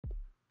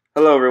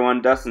Hello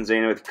everyone, Dustin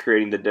Zana with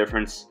Creating the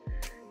Difference.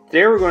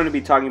 Today we're going to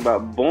be talking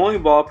about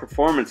bowling ball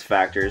performance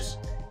factors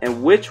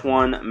and which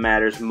one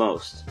matters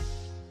most.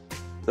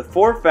 The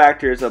 4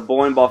 factors of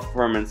bowling ball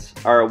performance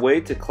are a way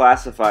to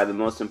classify the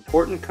most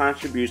important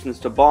contributions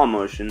to ball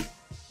motion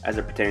as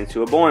it pertains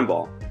to a bowling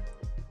ball.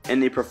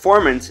 And the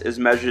performance is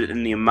measured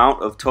in the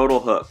amount of total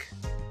hook.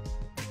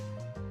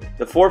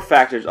 The 4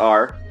 factors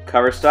are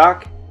cover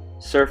stock,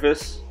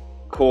 surface,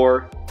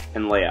 core,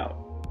 and layout.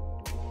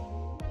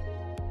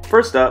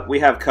 First up, we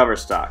have cover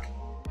stock.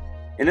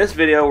 In this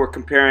video, we're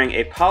comparing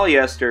a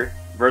polyester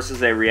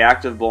versus a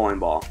reactive bowling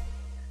ball.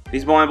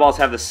 These bowling balls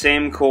have the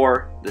same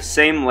core, the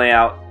same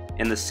layout,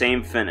 and the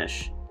same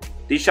finish.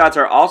 These shots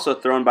are also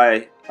thrown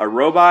by a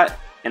robot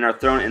and are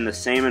thrown in the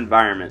same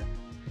environment.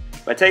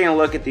 By taking a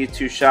look at these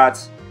 2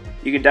 shots,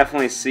 you can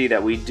definitely see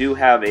that we do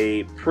have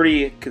a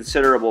pretty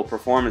considerable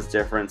performance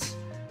difference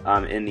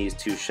in these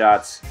 2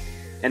 shots.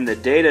 And the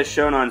data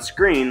shown on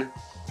screen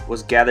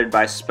was gathered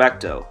by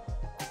Specto.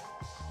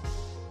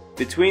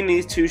 Between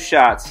these 2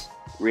 shots,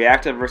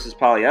 reactive versus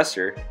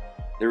polyester,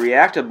 the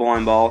reactive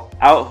bowling ball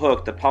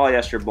outhooked the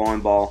polyester bowling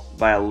ball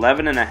by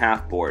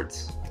 11.5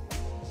 boards.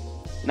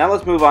 Now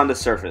let's move on to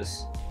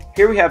surface.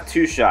 Here we have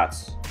 2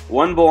 shots,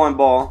 one bowling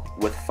ball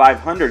with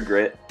 500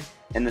 grit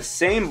and the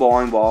same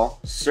bowling ball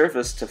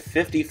surfaced to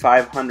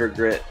 5500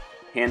 grit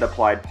hand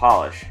applied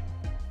polish.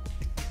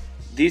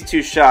 These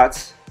 2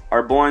 shots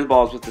are bowling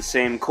balls with the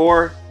same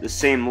core, the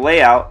same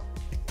layout,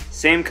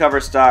 same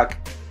cover stock.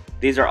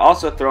 These are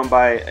also thrown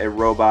by a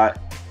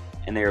robot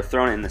and they are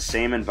thrown in the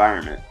same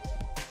environment.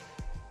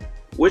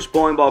 Which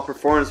bowling ball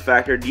performance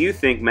factor do you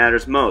think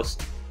matters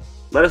most?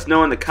 Let us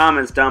know in the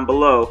comments down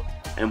below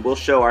and we'll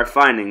show our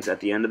findings at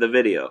the end of the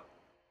video.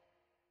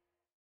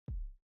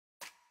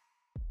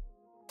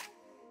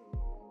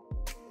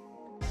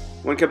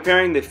 When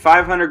comparing the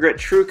 500 grit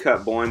True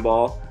Cut bowling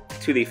ball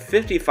to the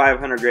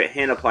 5500 grit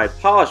hand applied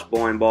polished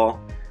bowling ball,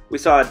 we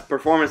saw a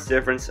performance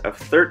difference of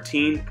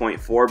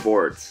 13.4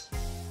 boards.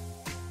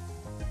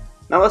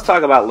 Now let's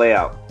talk about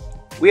layout.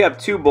 We have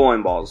 2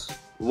 bowling balls,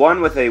 one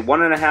with a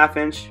 1.5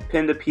 inch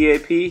pin to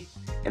PAP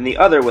and the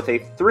other with a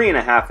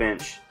 3.5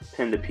 inch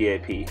pin to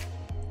PAP.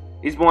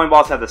 These bowling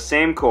balls have the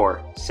same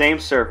core, same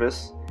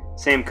surface,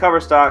 same cover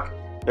stock,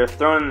 they're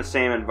thrown in the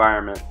same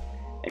environment,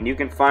 and you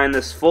can find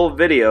this full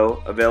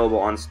video available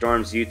on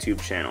Storm's YouTube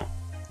channel.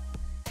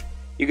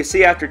 You can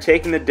see after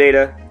taking the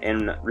data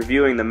and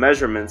reviewing the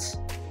measurements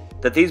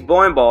that these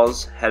bowling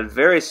balls had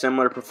very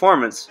similar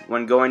performance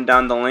when going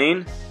down the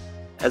lane,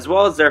 as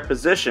well as their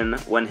position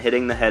when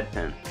hitting the head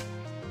pin.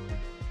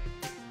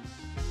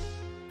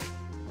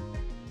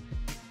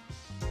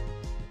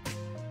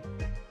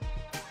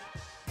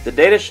 The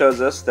data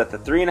shows us that the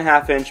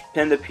 3.5 inch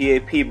pin to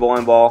PAP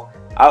bowling ball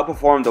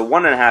outperformed the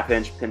 1.5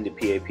 inch pin to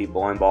PAP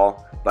bowling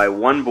ball by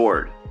 1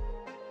 board.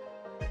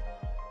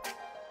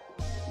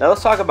 Now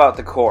let's talk about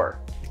the core.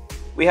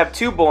 We have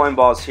 2 bowling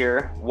balls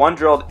here, one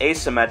drilled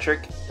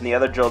asymmetric and the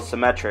other drilled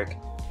symmetric.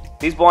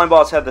 These bowling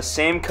balls have the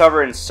same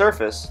cover and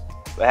surface,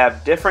 but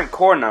have different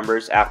core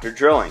numbers after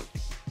drilling.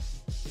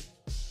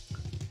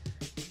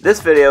 This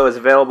video is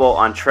available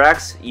on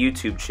Track's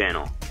YouTube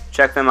channel.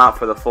 Check them out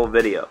for the full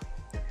video.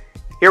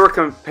 Here we're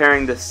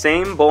comparing the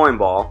same bowling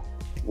ball,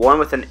 one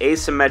with an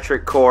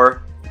asymmetric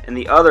core and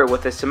the other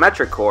with a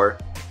symmetric core,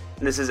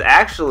 and this is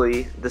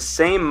actually the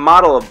same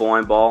model of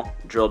bowling ball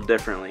drilled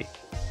differently.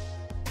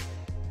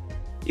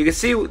 You can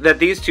see that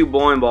these 2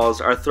 bowling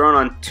balls are thrown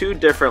on 2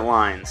 different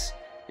lines.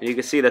 And you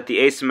can see that the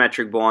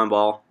asymmetric bowling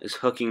ball is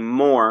hooking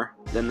more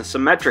than the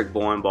symmetric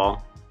bowling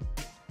ball.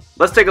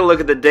 Let's take a look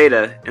at the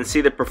data and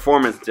see the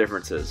performance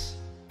differences.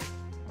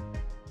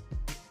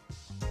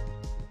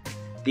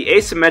 The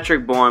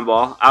asymmetric bowling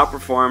ball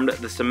outperformed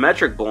the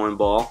symmetric bowling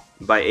ball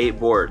by 8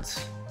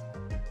 boards.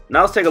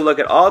 Now let's take a look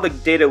at all the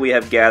data we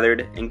have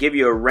gathered and give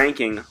you a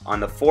ranking on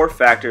the 4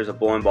 factors of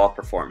bowling ball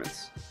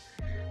performance.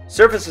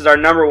 Surface is our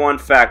number 1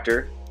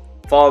 factor,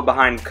 followed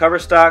behind cover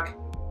stock,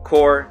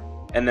 core,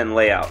 and then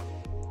layout.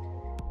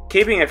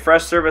 Keeping a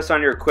fresh surface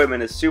on your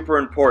equipment is super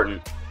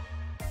important,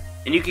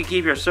 and you can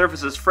keep your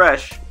surfaces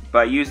fresh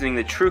by using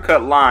the True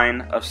Cut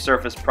line of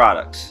surface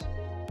products.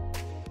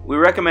 We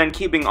recommend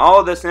keeping all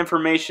of this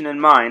information in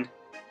mind,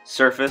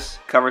 surface,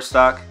 cover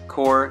stock,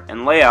 core,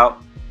 and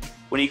layout,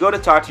 when you go to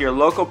talk to your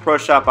local pro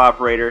shop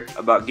operator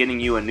about getting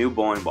you a new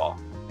bowling ball.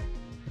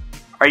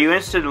 Are you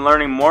interested in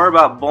learning more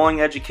about bowling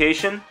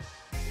education?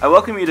 I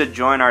welcome you to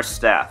join our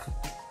staff.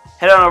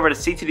 Head on over to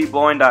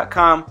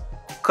ctdbowling.com,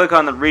 click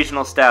on the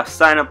regional staff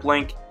sign up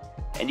link,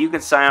 and you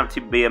can sign up to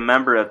be a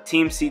member of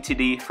Team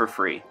CTD for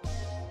free.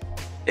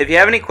 If you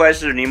have any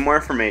questions or need more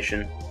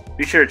information,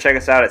 be sure to check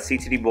us out at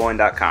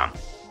ctdbowling.com.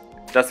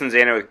 Dustin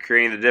Zana with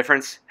Creating the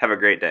Difference. Have a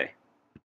great day.